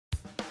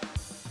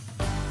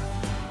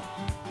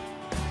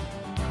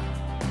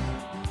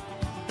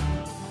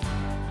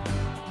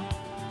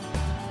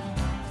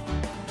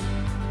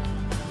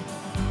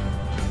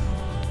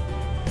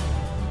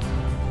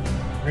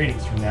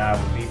Greetings from the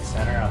Iowa Beef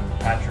Center. I'm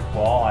Patrick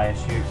Wall,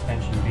 ISU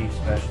Extension Beef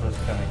Specialist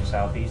coming to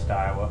Southeast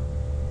Iowa.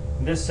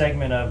 In this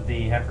segment of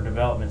the Heifer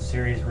Development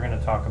Series, we're going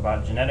to talk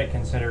about genetic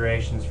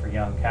considerations for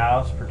young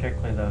cows,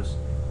 particularly those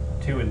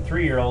 2 and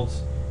 3 year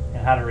olds,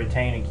 and how to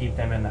retain and keep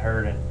them in the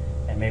herd,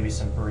 and maybe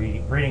some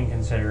breeding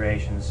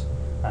considerations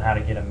on how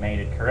to get them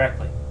mated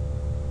correctly.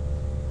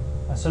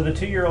 So the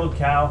 2-year-old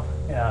cow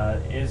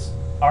is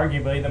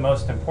arguably the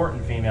most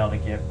important female to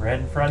get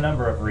bred for a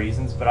number of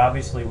reasons, but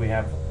obviously we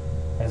have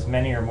as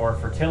many or more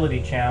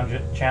fertility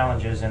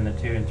challenges in the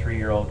 2 and 3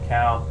 year old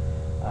cow,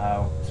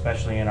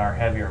 especially in our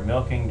heavier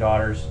milking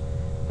daughters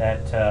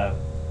that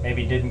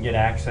maybe didn't get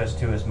access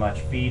to as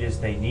much feed as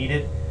they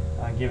needed,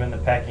 given the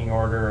pecking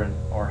order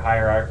or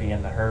hierarchy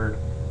in the herd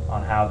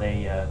on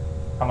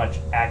how much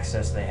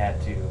access they had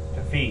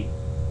to feed.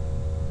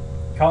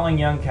 Culling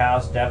young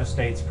cows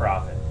devastates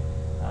profit.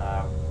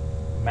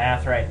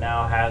 Math right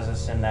now has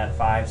us in that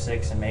 5,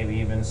 6, and maybe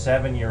even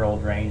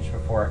 7-year-old range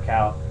before a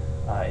cow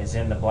is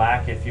in the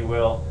black, if you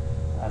will.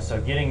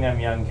 So getting them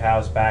young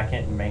cows back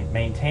in and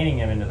maintaining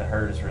them into the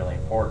herd is really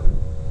important.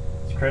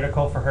 It's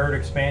critical for herd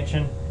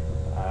expansion.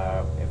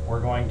 If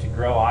we're going to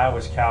grow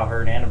Iowa's cow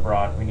herd and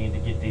abroad, we need to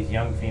get these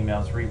young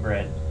females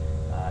rebred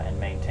and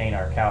maintain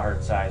our cow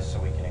herd size so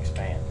we can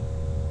expand.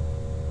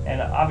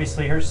 And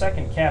obviously her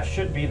second calf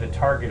should be the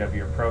target of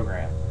your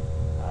program.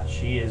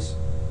 She is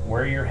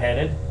where you're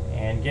headed,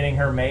 and getting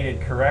her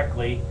mated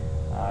correctly,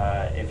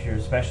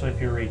 especially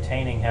if you're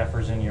retaining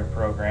heifers in your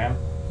program,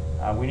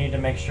 we need to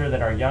make sure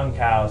that our young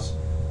cows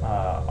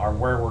are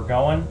where we're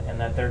going and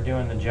that they're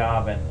doing the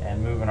job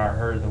and moving our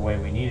herd the way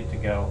we need it to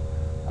go,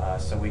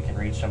 so we can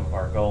reach some of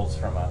our goals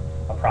from a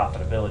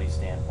profitability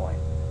standpoint.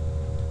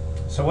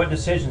 So what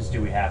decisions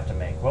do we have to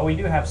make? Well, we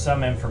do have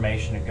some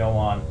information to go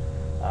on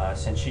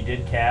since she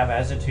did calve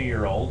as a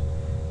 2-year-old.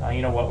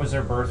 What was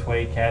her birth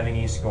weight, calving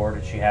E-score?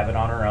 Did she have it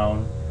on her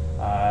own?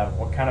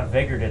 What kind of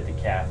vigor did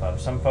the calf have?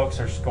 Some folks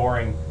are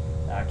scoring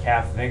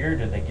calf vigor.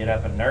 Did they get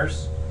up and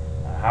nurse?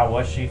 How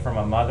was she from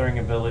a mothering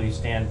ability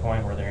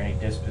standpoint? Were there any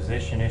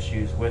disposition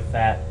issues with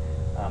that?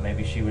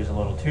 Maybe she was a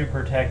little too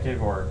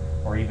protective or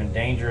even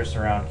dangerous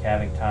around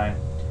calving time.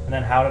 And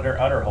then how did her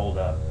udder hold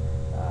up?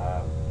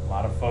 A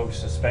lot of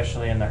folks,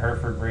 especially in the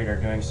Hereford breed, are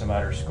doing some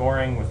udder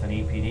scoring with an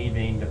EPD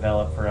being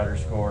developed for udder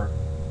score.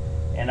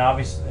 And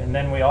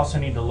then we also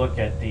need to look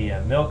at the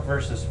milk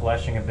versus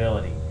fleshing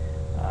ability.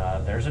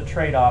 There's a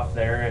trade-off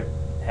there.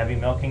 Heavy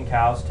milking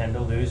cows tend to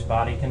lose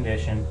body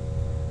condition.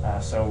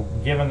 So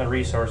given the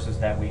resources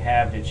that we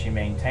have, did she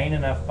maintain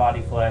enough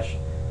body flesh,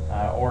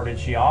 or did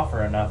she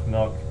offer enough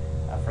milk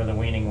for the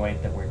weaning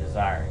weight that we're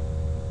desiring?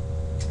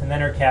 And then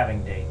her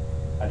calving date.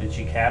 Did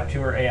she calve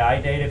to her AI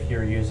date if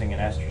you're using an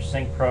ester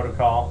sync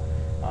protocol?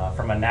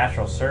 From a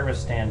natural service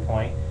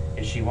standpoint,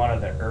 is she one of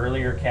the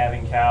earlier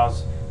calving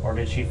cows, or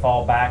did she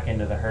fall back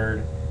into the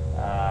herd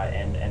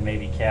and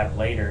maybe calve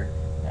later?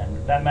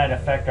 And that might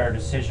affect our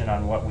decision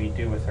on what we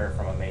do with her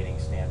from a mating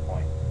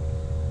standpoint.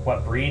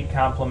 What breed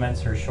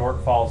complements her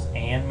shortfalls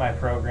and my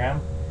program?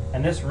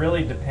 And this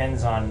really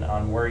depends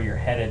on where you're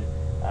headed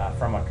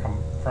from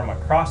a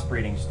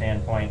crossbreeding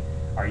standpoint.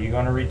 Are you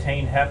going to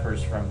retain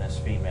heifers from this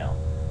female?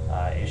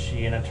 Is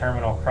she in a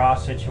terminal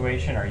cross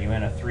situation? Are you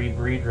in a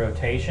 3-breed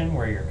rotation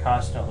where you're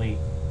constantly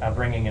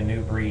bringing a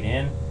new breed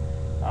in?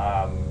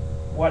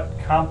 What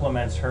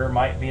complements her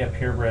might be a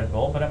purebred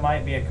bull, but it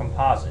might be a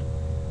composite.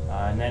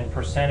 And then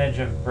percentage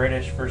of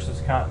British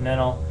versus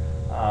continental.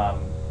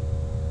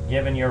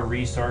 Given your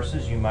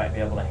resources, you might be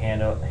able to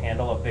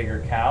handle a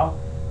bigger cow,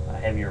 a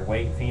heavier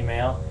weight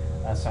female.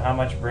 So how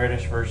much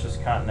British versus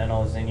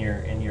continental is in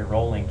your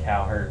rolling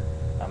cow herd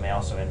may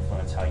also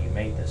influence how you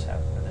mate this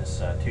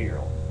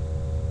 2-year-old.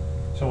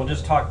 So we'll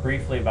just talk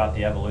briefly about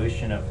the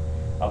evolution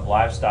of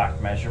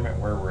livestock measurement,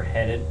 where we're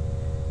headed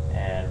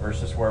and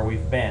versus where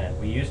we've been. And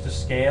we used a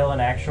scale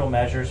and actual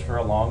measures for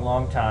a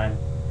long time,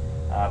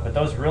 but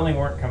those really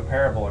weren't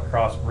comparable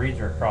across breeds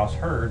or across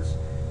herds.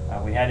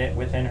 We had it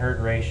within herd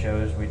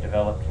ratios. We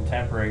developed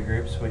contemporary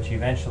groups, which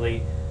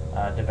eventually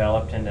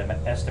developed into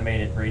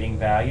estimated breeding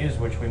values,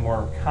 which we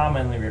more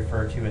commonly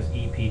refer to as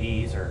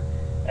EPDs, or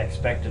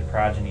expected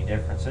progeny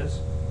differences.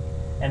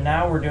 And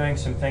now we're doing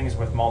some things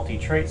with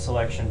multi-trait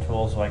selection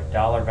tools like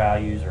dollar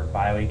values or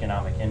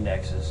bioeconomic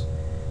indexes.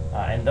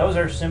 And those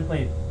are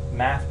simply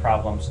math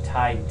problems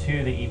tied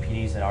to the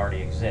EPDs that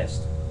already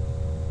exist.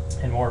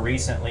 And more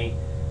recently,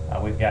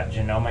 we've got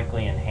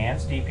genomically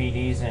enhanced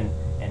EPDs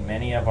in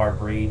many of our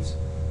breeds.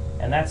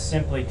 And that's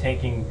simply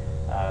taking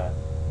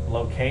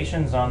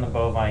locations on the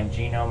bovine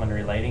genome and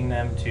relating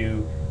them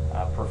to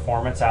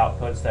performance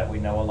outputs that we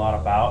know a lot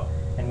about.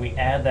 And we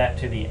add that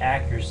to the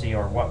accuracy,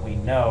 or what we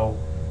know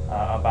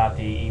about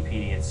the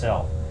EPD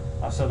itself.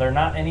 So they're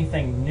not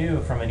anything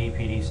new from an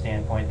EPD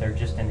standpoint, they're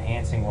just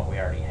enhancing what we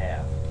already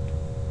have.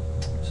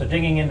 So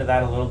digging into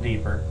that a little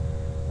deeper,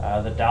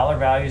 the dollar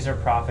values or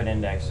profit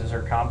indexes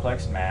are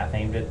complex math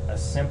aimed at a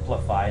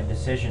simplified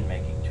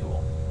decision-making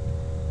tool.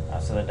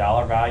 So the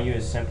dollar value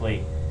is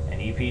simply an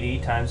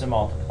EPD times a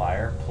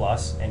multiplier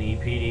plus an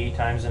EPD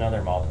times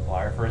another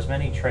multiplier for as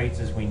many traits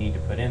as we need to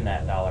put in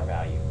that dollar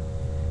value.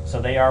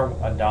 So they are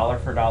a dollar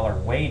for dollar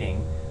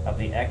weighting of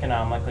the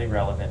economically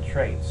relevant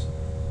traits.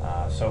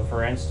 So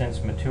for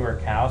instance, mature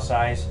cow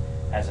size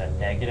has a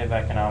negative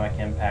economic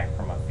impact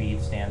from a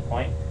feed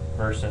standpoint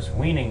versus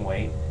weaning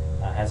weight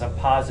has a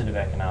positive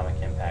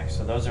economic impact.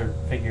 So those are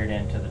figured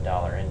into the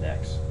dollar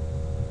index.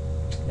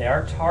 They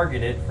are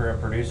targeted for a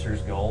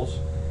producer's goals.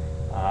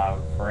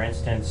 For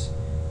instance,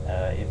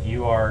 if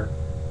you are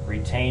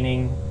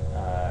retaining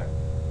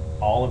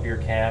all of your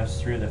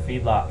calves through the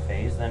feedlot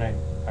phase, then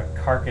a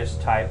carcass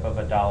type of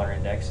a dollar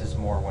index is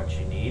more what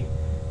you need.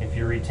 If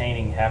you're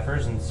retaining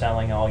heifers and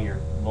selling all your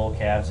bull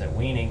calves at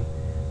weaning,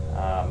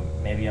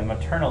 maybe a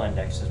maternal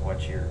index is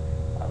what you're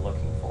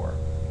looking for.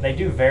 They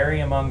do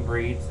vary among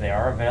breeds. They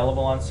are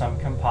available on some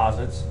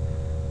composites.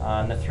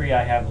 And the three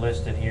I have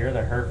listed here,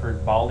 the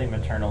Hereford Baldy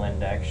Maternal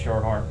Index,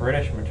 Shorthorn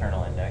British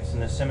Maternal Index,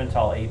 and the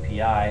Simmental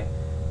API,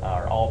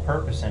 or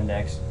All-Purpose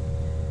Index,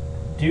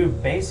 do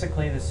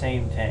basically the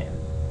same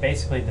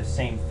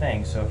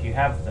thing. So if you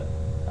have the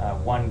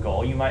one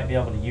goal, you might be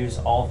able to use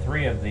all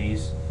three of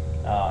these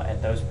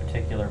at those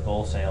particular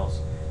bull sales.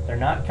 They're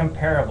not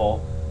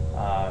comparable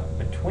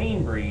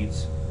between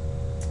breeds.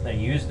 They're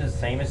used the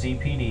same as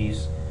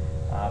EPDs,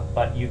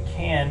 but you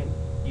can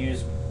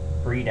use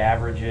breed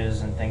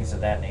averages and things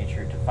of that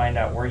nature to find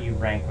out where you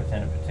rank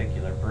within a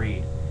particular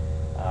breed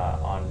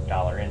on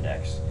dollar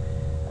index.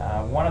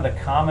 One of the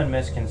common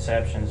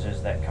misconceptions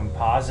is that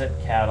composite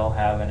cattle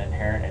have an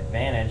inherent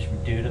advantage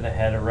due to the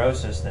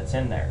heterosis that's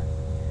in there.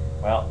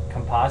 Well,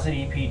 composite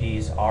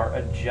EPDs are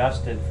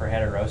adjusted for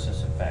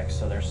heterosis effects,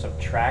 so they're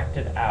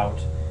subtracted out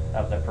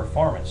of the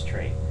performance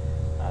trait.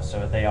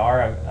 So they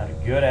are a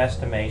good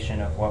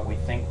estimation of what we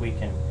think we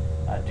can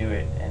do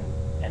it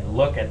and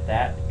look at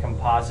that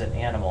composite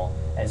animal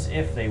as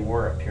if they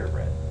were a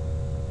purebred.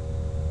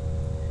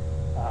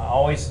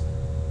 Always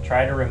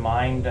try to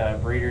remind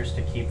breeders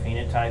to keep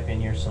phenotype in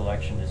your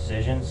selection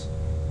decisions.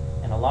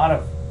 And a lot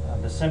of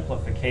the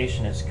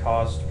simplification has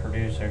caused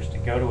producers to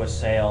go to a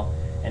sale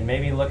and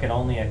maybe look at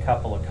only a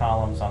couple of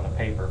columns on the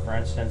paper. For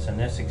instance, in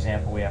this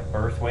example, we have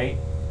birth weight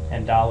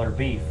and dollar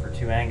beef for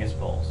 2 Angus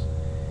bulls.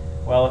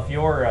 Well, if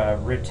you're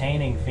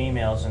retaining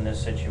females in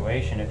this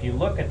situation, if you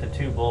look at the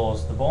 2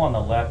 bulls, the bull on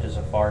the left is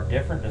a far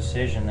different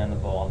decision than the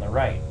bull on the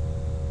right.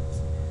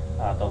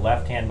 The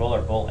left-hand bull,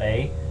 or bull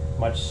A,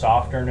 much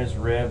softer in his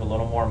rib, a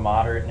little more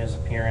moderate in his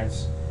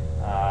appearance,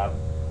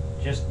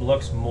 just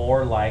looks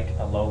more like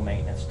a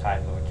low-maintenance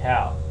type of a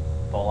cow.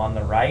 Bull on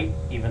the right,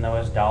 even though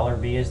his dollar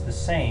B is the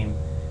same,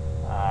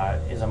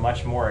 is a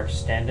much more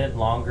extended,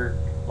 longer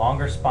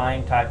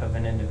spine type of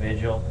an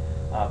individual,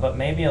 but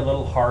maybe a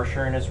little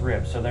harsher in his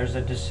ribs. So there's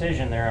a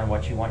decision there on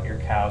what you want your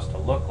cows to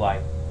look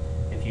like.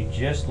 If you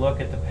just look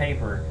at the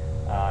paper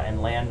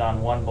and land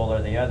on one bull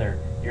or the other,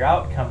 your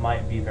outcome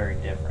might be very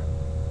different.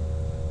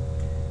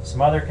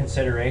 Some other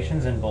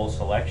considerations in bull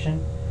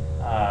selection,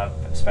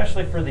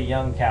 especially for the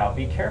young cow,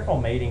 be careful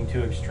mating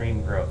to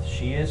extreme growth.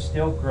 She is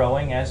still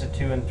growing as a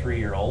 2- and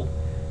 3-year-old,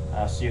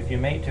 so if you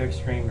mate to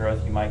extreme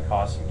growth, you might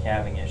cause some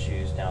calving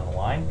issues down the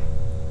line.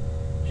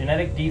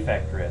 Genetic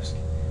defect risk.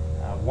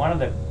 One of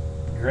the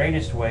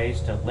greatest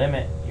ways to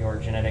limit your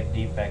genetic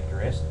defect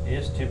risk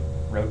is to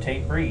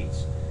rotate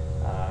breeds.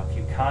 If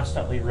you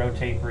constantly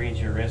rotate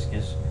breeds, your risk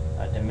is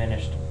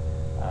diminished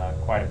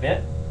quite a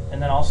bit.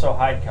 And then also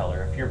hide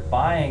color. If you're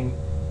buying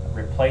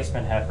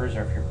replacement heifers,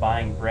 or if you're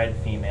buying bred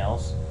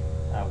females,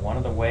 one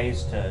of the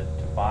ways to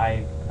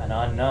buy an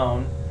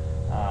unknown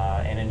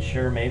and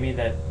ensure maybe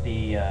that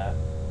the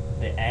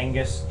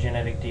Angus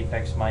genetic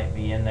defects might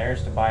be in there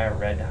is to buy a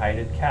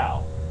red-hided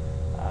cow.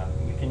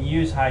 You can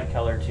use hide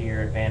color to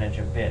your advantage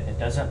a bit. It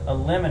doesn't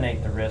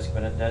eliminate the risk,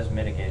 but it does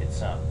mitigate it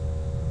some.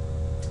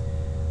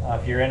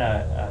 If you're in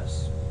a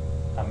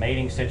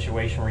mating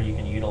situation where you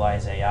can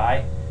utilize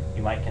AI,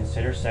 you might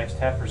consider sexed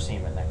heifer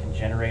semen. That can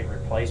generate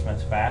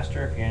replacements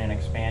faster. If you're in an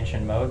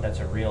expansion mode,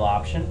 that's a real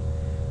option.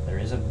 There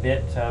is a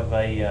bit of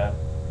a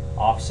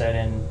offset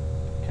in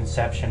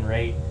conception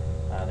rate.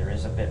 There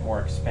is a bit more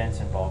expense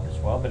involved as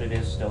well, but it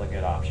is still a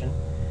good option.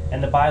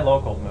 And the buy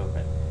local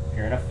movement. If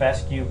you're in a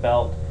fescue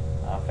belt,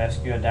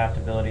 fescue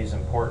adaptability is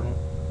important,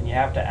 and you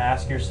have to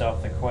ask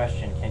yourself the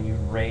question, can you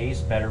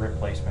raise better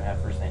replacement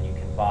heifers than you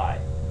can buy?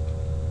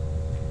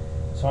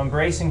 So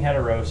embracing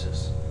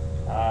heterosis.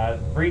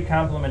 Breed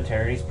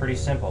complementarity is pretty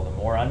simple. The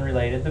more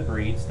unrelated the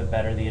breeds, the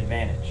better the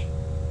advantage.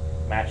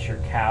 Match your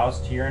cows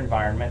to your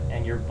environment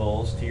and your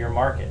bulls to your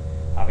market.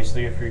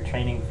 Obviously, if you're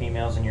training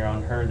females in your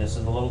own herd, this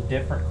is a little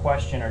different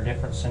question or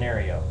different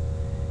scenario.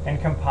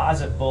 And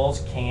composite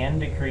bulls can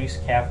decrease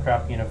calf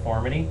crop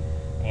uniformity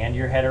and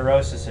your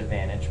heterosis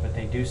advantage, but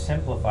they do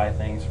simplify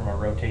things from a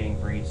rotating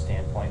breed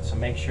standpoint, so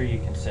make sure you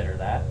consider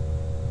that.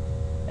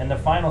 And the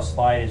final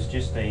slide is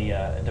just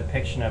a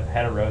depiction of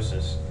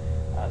heterosis.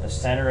 The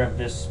center of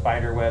this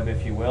spider web,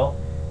 if you will,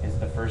 is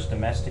the first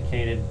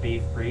domesticated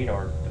beef breed,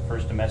 or the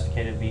first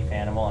domesticated beef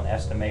animal, an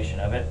estimation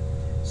of it.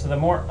 So the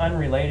more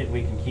unrelated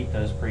we can keep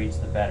those breeds,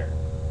 the better.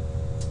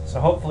 So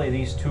hopefully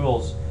these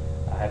tools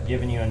have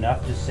given you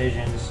enough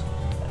decision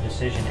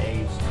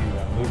aids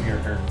to move your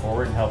herd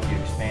forward and help you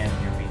expand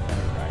your beef